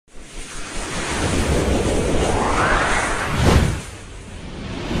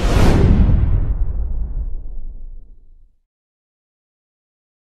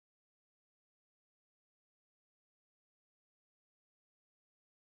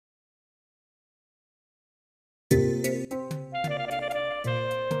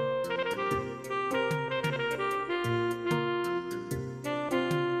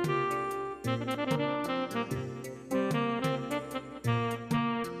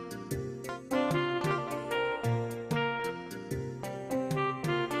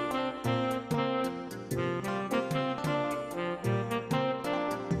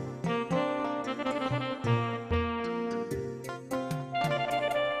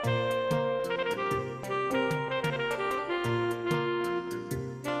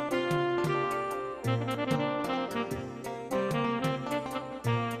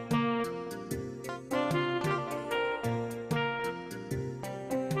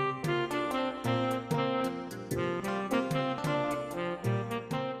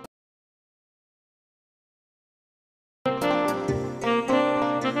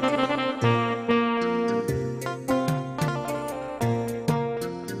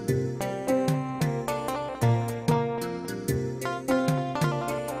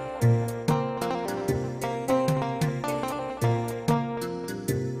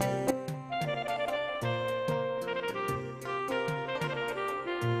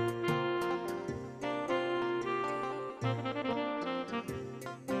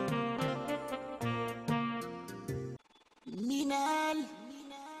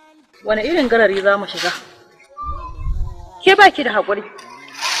Wani irin garari za mu shiga? Ke baki da haƙuri,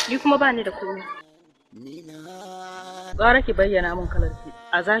 ni kuma ba ni da komai. Gara ki bayyana min kalarki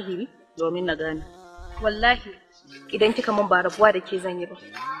a zahiri domin na gane. Wallahi, idan kika mun ba rabuwa da ke zan yi ba.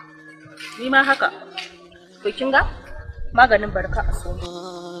 Ni ma haka. To kin ga maganin barka a so.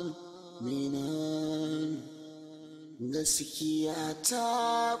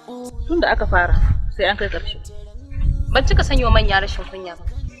 Tun da aka fara sai an kai ƙarshe. Ban cika sanyo manya rashin kunya ba.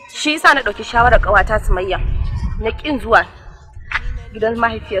 Shi yasa na ɗauki shawarar ƙawata Sumayya na ƙin zuwa gidan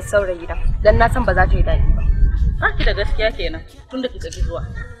mahaifiyar saurayi da dan na san ba za ta yi daɗi ba. Ki da gaskiya kenan tunda kika ki zuwa.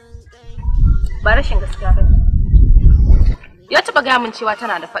 Ba rashin gaskiya bane. Ya taɓa gaya min cewa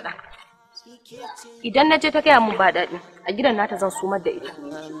tana da faɗa. Idan na je ta gaya min ba daɗi, a gidan nata zan sumar da ita.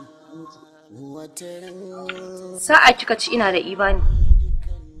 Sa'a kika ci ina da ibani.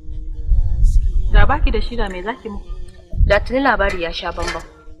 Da baki da shi da me zaki mu? Da tuni labari ya sha bamban.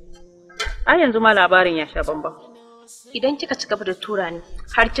 Ai yanzu ma labarin ya sha bamban. Idan kika ci gaba da tura ni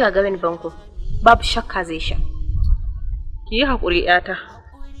har kika ga wani banko, babu shakka zai sha. Ki yi haƙuri ƴata.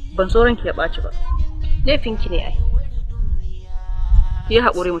 Ban so ranki ya ɓaci ba. Laifinki ne ai. Ki yi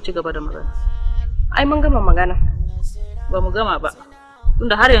haƙuri mu ci gaba da magana. Ai mun gama magana. Ba mu gama ba.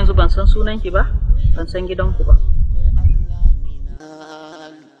 Tunda har yanzu ban san sunanki ba, ban san gidanku ba.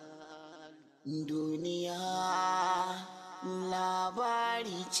 Duniya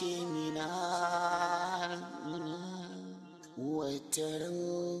labari ce mina,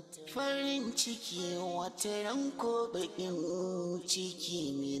 wataran farin ciki wataran ko bakin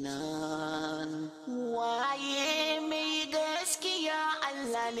ciki mina. Waye mai gaskiya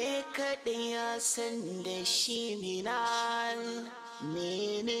Allah ne kaɗai ya san da shi mina.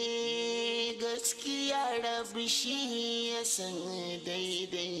 Mene gaskiya rabu shi ya san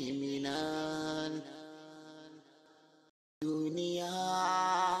daidai mina. Duniya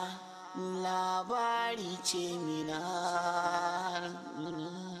labari ce mina,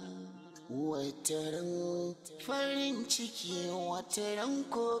 wataran farin ciki wataran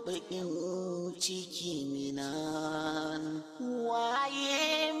ko bakin ciki mina.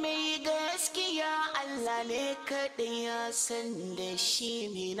 Waye mai gaskiya Allah ne kaɗai ya san da shi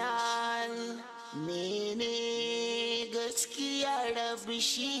mina. Mene gaskiya rabu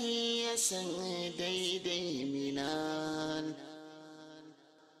shi ya san daidai Meenal.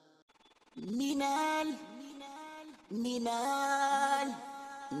 Meenal, Meenal,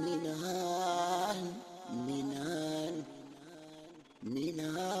 Meenal, Meenal,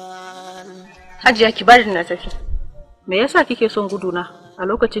 Meenal. Hajiya ki bari na tafi. Me yasa kike son guduna a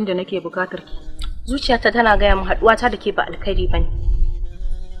lokacin da nake bukatar ki? Zuciyata tana gaya min haɗuwata da ke ba alkhairi bane.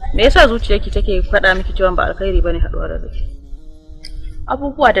 Me yasa zuciyarki take faɗa miki cewa ba alkhairi bane haɗuwa da kai?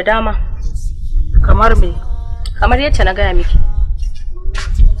 Abubuwa da dama. Kamar me? Kamar yadda na gaya miki.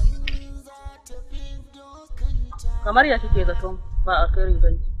 Kamar ya kike zato ba alkhairi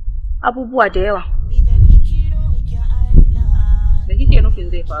bane? Abubuwa da yawa. Me kike nufin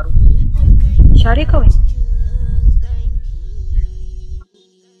zai faru? Share kawai.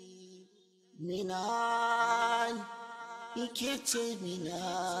 Meenal, ike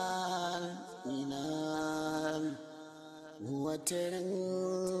Meenal, Meenal. Wataran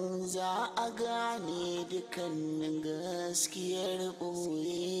za a gane dukkanin gaskiyar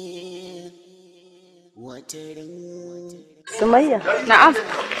ɓoye. Wataran. Sumayya, na'am.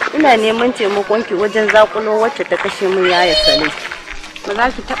 Ina neman taimakon ki wajen zakulo wacce ta kashe min yaya Sale. Ba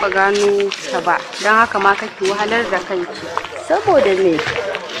za ki taɓa gano ta ba, don haka ma kake wahalar da kanki. Saboda me?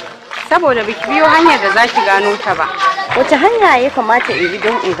 Saboda biki biyo hanyar da za ki gano ta ba. Wace hanya ya kamata in bi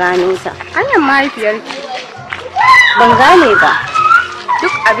don in gano ta? Hanyar mahaifiyarki. Ban gane ba.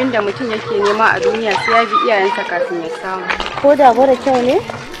 Duk abin da mutum yake nema a duniya sai ya bi iyayensa kafin ya samu. Ko da mara kyau ne?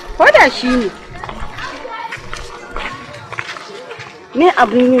 Ko da shi ne. Me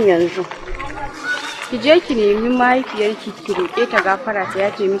abin yin yanzu? Ki je ki nemi mahaifiyarki ki roƙe ta gafara ta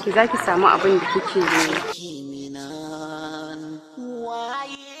yafe miki za ki samu abin da kike nema.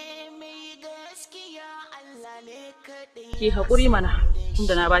 Ki haƙuri mana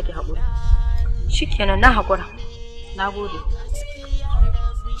tunda na baki haƙuri. Shikenan na haƙura. Nagode.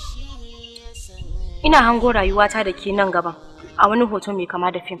 Ina hango rayuwata da ke nan gaban a wani hoto mai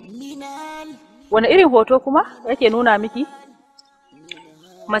kama da fim. Wani irin hoto kuma yake nuna miki?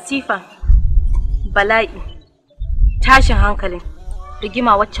 Masifa, bala'i, tashin hankalin,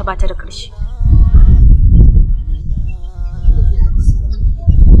 rigima wacce ba ta da ƙarshe.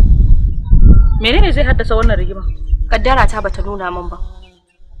 Menene zai haddasa wannan rigima? Kaddara ta bata nuna min ba.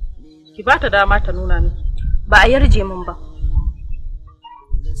 Ki bata dama ta nuna miki. Ba a yarje min ba.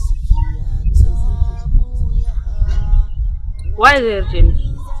 Waye zai yarje miki?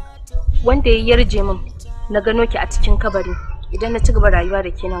 wanda ya yarje min na gano ki a cikin kabari idan na ci gaba rayuwa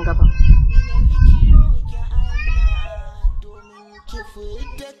da ke nan gaba.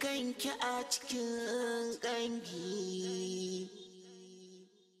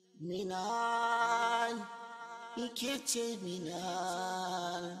 Meenal, ikece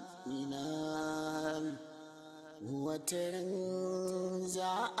Meenal, Meenal, wataran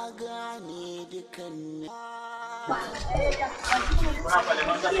za a gane dukan.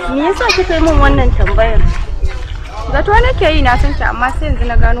 Me yasa kika yi min wannan tambayar? Zato nake yi na san ki amma sai yanzu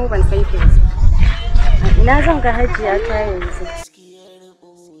na gano ban san ki. Ina zan ga Hajiya ta yanzu.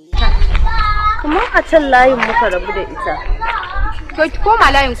 Kuma a can layin muka rabu da ita. To ki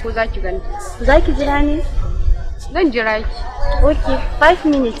koma layin ko zaki gani? Zaki jira ni? Zan jira ki. Okay, 5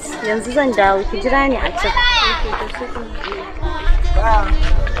 minutes yanzu zan dawo, ki jira ni a can.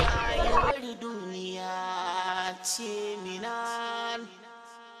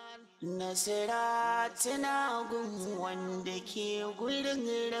 Nasara tana gun wanda ke gurin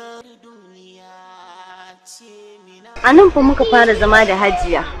duniya ce Meenal. A nan fa muka fara zama da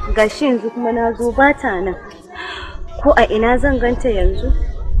Hajiya, gashi yanzu kuma na zo ba ta nan. Ko a ina zan ganta yanzu?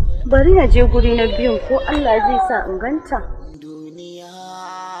 Bari na je guri na biyun ko Allah zai sa in ganta.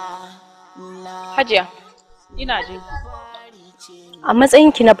 Hajiya, ina jin. A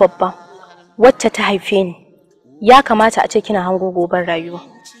matsayinki na babba, wacce ta haife ni, ya kamata a ce kina hango goben rayuwa.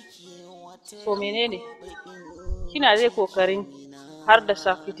 To menene? Kina zai kokarin har da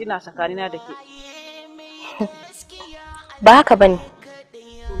sa fitina tsakanina da ke. Ba haka bane.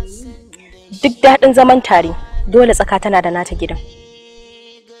 Duk daɗin zaman tare, dole tsaka tana da nata gidan.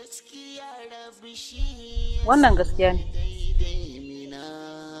 Wannan gaskiya ne.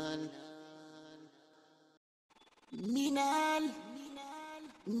 Meenal,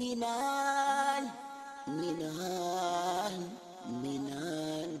 Meenal, Meenal,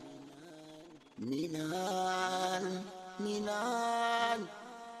 Meenal, Meenal, Meenal,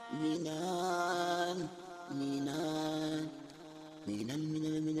 Meenal, Meenal, Meenal,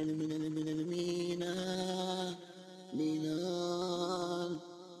 Meenal, Meenal, Meenal,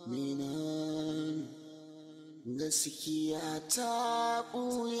 Meenal, gaskiya ta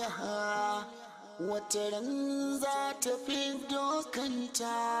ɓuya, wataran za ta fi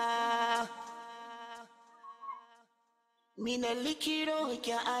dokanta. Meenal ki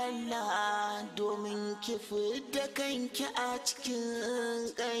roƙi Allah domin ki fidda kanki a cikin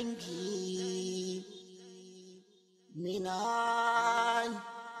ƙangi. Meenal,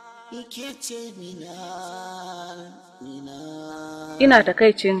 ike ce Meenal, Meenal. Ina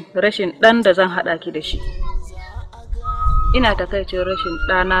takaicin rashin ɗan da zan haɗa ki da shi. Ina takaicin rashin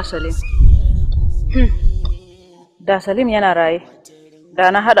ɗana Salim. Da Salim yana raye,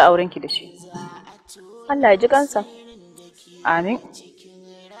 da na haɗa aurenki da shi. Allah ya ji kansa. Amin.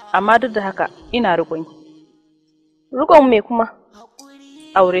 Amma duk da haka ina riƙon ki. Riƙon me kuma?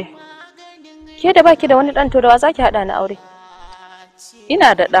 Aure. Ke da baki da wani ɗan to da wa zaki haɗa ni aure?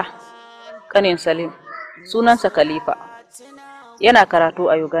 Ina da ɗa, ƙanin Salim, sunansa Khalifa. Yana karatu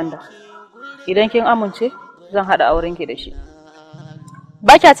a Uganda. Idan kin amince, zan haɗa aurenki da shi.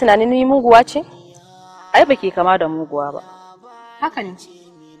 Ba kya tunanin ni muguwa ce? Ai baki kama da muguwa ba. Haka ne.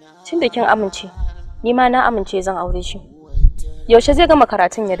 Tunda kin amince, ni ma na amince zan aure shi. Yaushe zai gama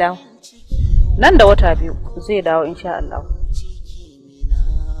karatun ya dawo? Nan da wata 2 zai dawo insha Allah.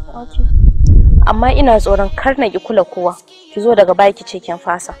 Okay. Amma ina tsoron kar na ki kula kowa, ki zo daga baya ki ce kin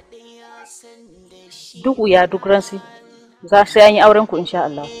fasa. Duk wuya duk ransi, za sai an yi auren ku insha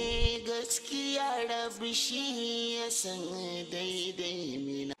Allah. Gaskiya rabu shi ya san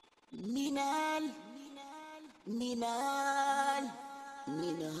daidai. Meenal, Meenal,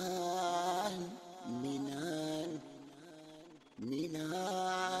 Meenal, Meenal,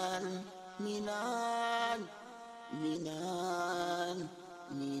 Meenal, Meenal, Meenal,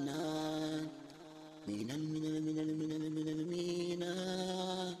 Meenal, Meenal, Meenal,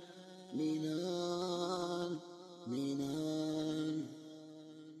 Meenal, Meenal, Meenal,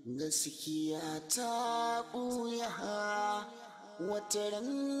 gaskiya ta ɓuya, wataran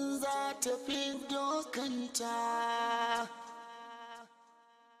za ta fi dokanta.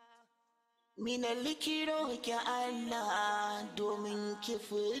 Meenal ki roƙi Allah domin ki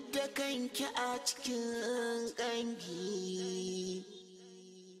fidda kanki a cikin ƙangi.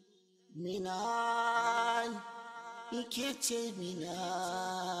 Meenal, ike ce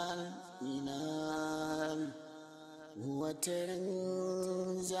Meenal, Meenal, wataran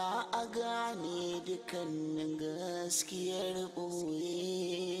za a gane dukkanin gaskiyar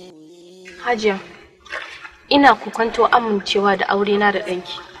ɓoye. Hajiya, ina kukwanto amincewa da aure na da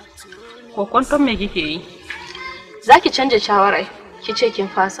ɗanki. Kokwanton me kike yi? Za ki canja shawarar, ki ce kin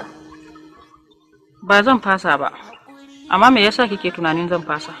fasa. Ba zan fasa ba. Amma me yasa kike tunanin zan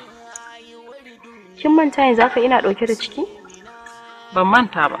fasa? Kin manta yanzu haka ina dauke da ciki? Ban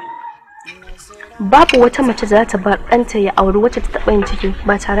manta ba. Babu wata mace za ta bar ɗanta ya auri wacce ta taɓa yin ciki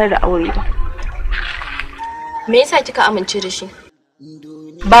ba tare da aure ba. Me yasa kika amince da shi?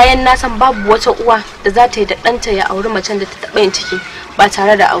 Bayan na san babu wata uwa da za ta yi da ɗanta ya auri macen da ta taɓa yin ciki ba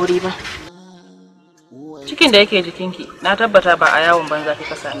tare da aure ba. Cikin da yake jikinki, na tabbata ba a yawon banza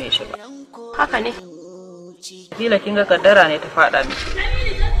kika same shi ba. Haka ne. Kila kin ga kaddara ne ta faɗa miki.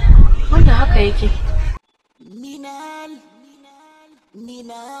 Wannan haka yake. Meenal,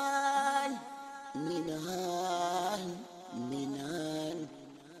 Meenal, Meenal, Meenal,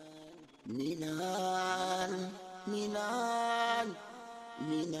 Meenal, Meenal,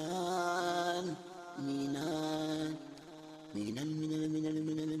 Meenal, Meenal, Meenal, Meenal, Meenal, Meenal,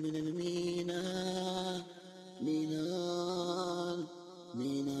 Meenal, Meenal,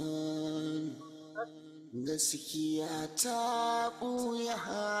 Meenal. Gaskiya ta ɓuya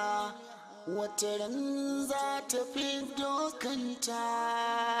wata ran za ta fi dokanta.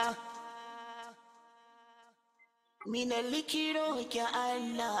 Mina likiro ki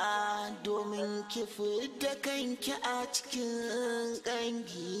Allah domin ki fidda kanki a cikin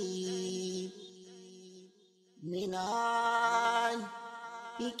ƙangi. Meenal,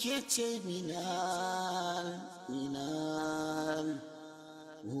 ike ce Meenal, Meenal.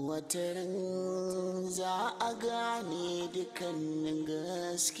 Wataran za a gane dukkanin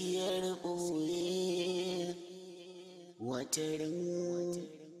gaskiyar ɓoye, wataran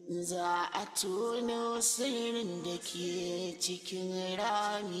za a tono sirrin da ke cikin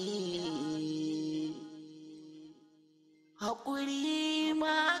rami. Haƙuri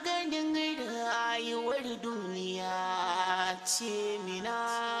maganin rayuwar duniya ce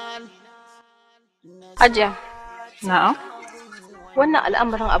Meenal. Hajiya. Na'am. Wannan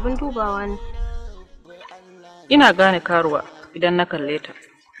al'amarin abin dubawa ne. Ina gane karuwa idan na kalle ta.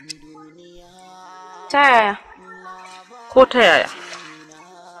 Ta yaya? Ko ta yaya?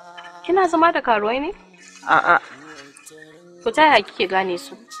 Kina zama da karuwai ne? A'a. Ko ta yaya kike gane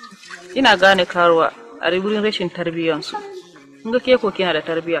su? Ina gane karuwa a wurin rashin tarbiyyansu. Kun ga ke ko kina da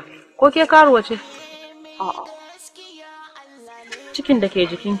tarbiyya? Ko ke karuwa ce? A'a. Cikin da ke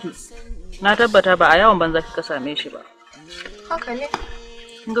jikinki, na tabbata ba a yawon banza kika same shi ba. Haka ne.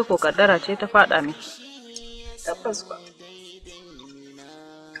 Kin ga ko kaddara ce ta faɗa miki. Tabbas ba.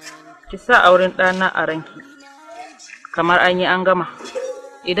 Ki sa auren ɗana a ranki. Kamar an yi an gama.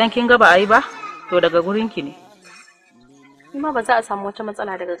 Idan kin ga ba a yi ba, to daga gurinki ne. Ni ma ba za a samu wata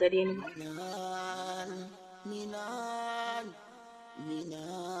matsala daga gare ni ba. Meenal,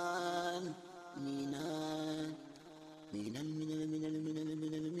 Meenal, Meenal, Meenal, Meenal, Meenal, Meenal,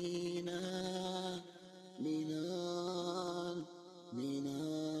 Meenal, Meenal, Meenal,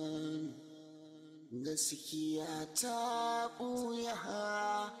 Meenal. Gaskiya ta ɓuya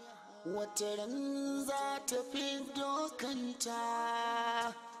wata ran za ta fi dokanta.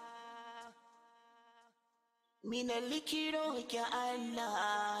 Mina likiro ki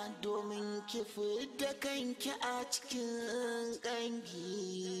Allah domin ki fidda kanki a cikin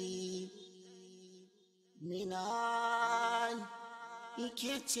ƙangi. Meenal,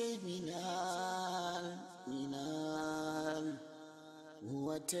 ike ce Meenal, Meenal.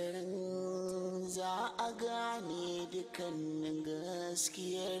 Wataran za a gane dukkanin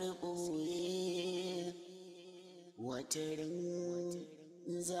gaskiyar ɓoye, wataran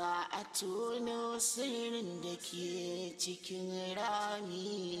za a tono sirrin da ke cikin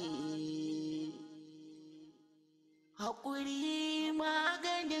rami. Haƙuri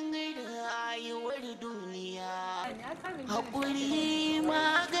maganin rayuwar duniya, haƙuri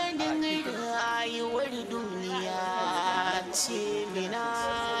maganin rayuwar duniya ce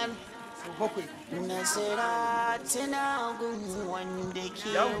Meenal. Nasara tana gun wanda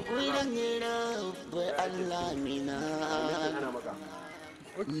ke gudun rabbi Allah Meenal.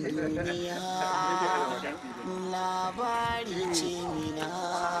 Duniya labari ce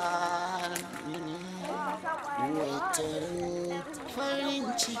Meenal. Wataran farin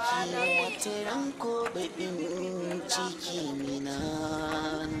ciki wataran ko baƙin ciki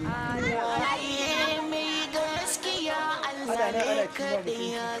Meenal. Waye mai gaskiya Allah ne kaɗai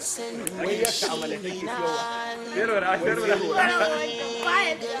ya san da shi Meenal.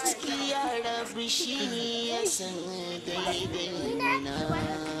 Waye gaskiya Rabbi shi ya san daidai Meenal.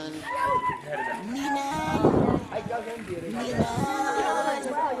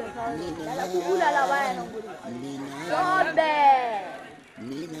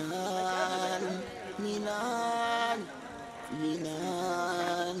 Meenal, Meenal,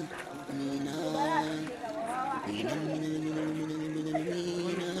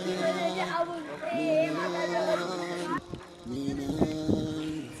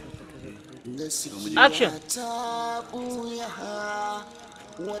 Action. ta buya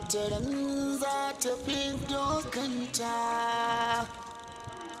wata ran za ta fi dokanta.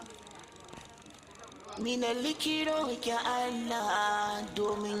 Meenal ki roƙi Allah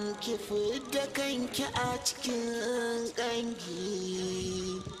domin ki fidda kanki a cikin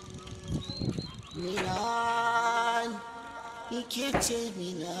ƙangi. Meenal, ike ce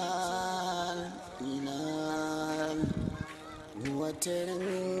Meenal, Meenal. Wataran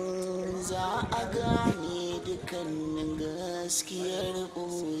za a gane dukkanin gaskiyar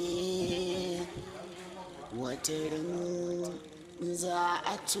ɓoye. Wataran za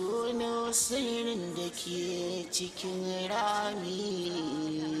a tono sirrin da ke cikin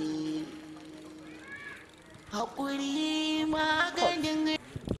rami. Haƙuri maganin.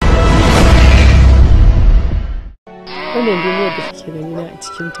 Wannan duniyar da kake gani na a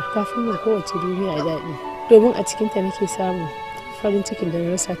cikinta ta fi min kowace duniya daɗi, domin a cikinta nake samun farin cikin da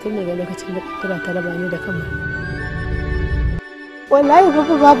na rasa tun daga lokacin da kaddara ta raba ni da kanmu. Wallahi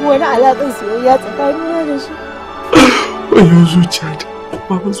babu wani alaƙar soyayya tsakanina da shi. Wayo zuciyata,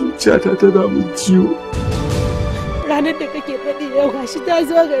 baba zuciyata tana min ciwo. Ranar da kake faɗi yau gashi ta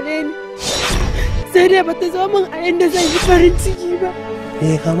zo gare ni, sai dai bata zo min a yanda zan yi farin ciki ba.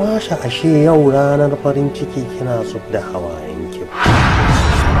 Bai kamata ashe yau ranar farin ciki kina zub da hawayenki ba.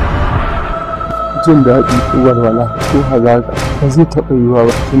 Jin daɗi ko walwala ko hazaƙa ba zai taɓa yiwa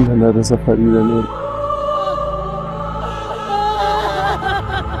ba tun da na rasa Farida ne.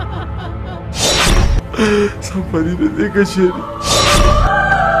 San Farida zai kashe ni.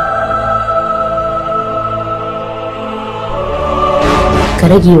 Ka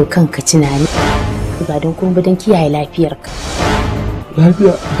rage wa kanka tunani ba don kuma don kiyaye lafiyarka.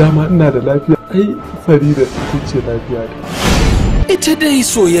 Lafiya? Dama ina da lafiya. Ai Farida ita ce lafiya da. Ita dai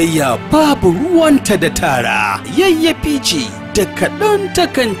soyayya babu ruwanta da tara, yayyafi ce da kaɗan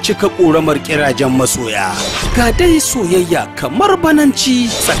takan cika ƙoramar ƙirajen masoya. Ga dai soyayya kamar bananci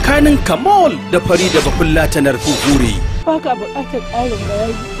tsakanin Kamal da Farida bafullatanar Fufure. Ba ka buƙatar ƙarin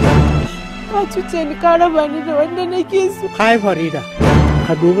bayani. Ka cuce ni ka raba ni da wanda nake so. Kai Farida,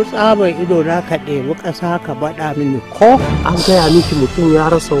 ka dubi tsabar ido na ka ɗebi ƙasa ka baɗa mini ko an gaya miki mutum ya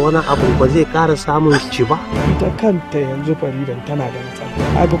rasa wani abu ba zai ƙara samun ci ba. Ita kanta yanzu Faridan tana da matsala.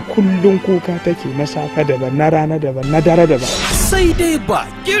 Aga kullum kuka take na safe daban, na rana daban, na dare daban. Sai dai ba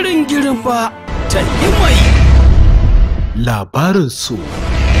girin ba ta yi mai. Labarin su.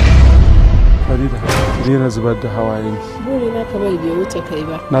 Farida, ki daina zubar da hawayenki. Burina kamar bai wuce kai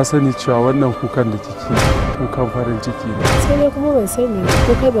ba. Na sani cewa wannan kukan da kike kukan farin ciki ne. Sai dai kuma ban sani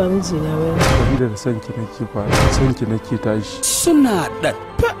ko kai ba mijina ba. Farida da sanki nake kwana, sanki nake tashi. Suna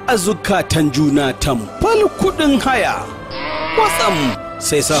ɗaɗɗa a zukatan juna tamfal kuɗin haya. Kwatsam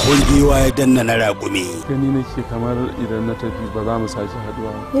sai sahun giwa ya danna na raƙumi. Gani nake kamar idan na tafi ba za mu sake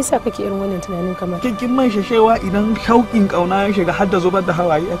haduwa. Me yasa kake irin wannan tunanin kamar? Kin man shashewa idan shauƙin ƙauna ya shiga har da zubar da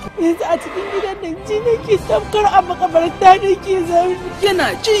hawaye. Yanzu a cikin gidan nan ji nake tamkar a makabarta nake zaune.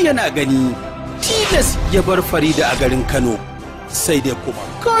 Yana ji yana gani tilas ya bar Farida a garin Kano, sai dai kuma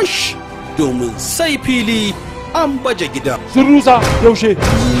kash domin sai fili an baje gidan. Sun rusa yaushe.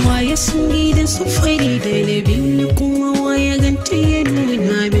 Waye sun gidan su Farida da bin kuma waye ganta ya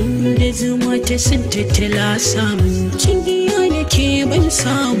nuna min da zuma ta sun tattala samu. Kin giya da ke ban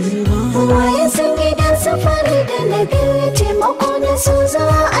samu ba. Waye sun gidan su Farida da bin taimako na so za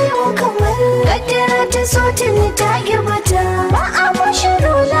a yi wa kamar. Kaddara ta so ta girbata ba a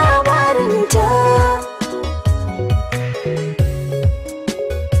mashiro labarinta.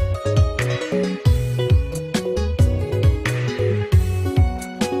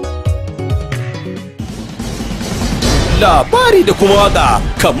 Labari da kuma waka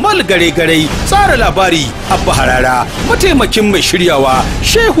Kamal gare-gare, tsara labari Abba Harara, mataimakin mai shiryawa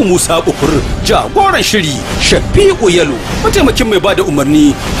Shehu Musa Bukur, jagoran shiri Shafi'u Yalo, mataimakin mai bada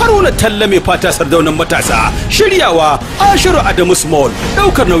umarni Haruna Talla mai fata sardaunan matasa, shiryawa Ashiru Adamu Small,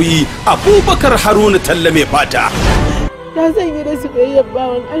 daukar nauyi Abubakar Haruna Talla mai fata. Na san yi da soyayyar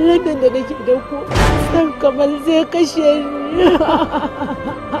bawan Allah da nake dauko, san Kamal zai kashe ni.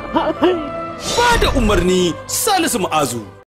 Ba da umarni Salisu Ma'azu.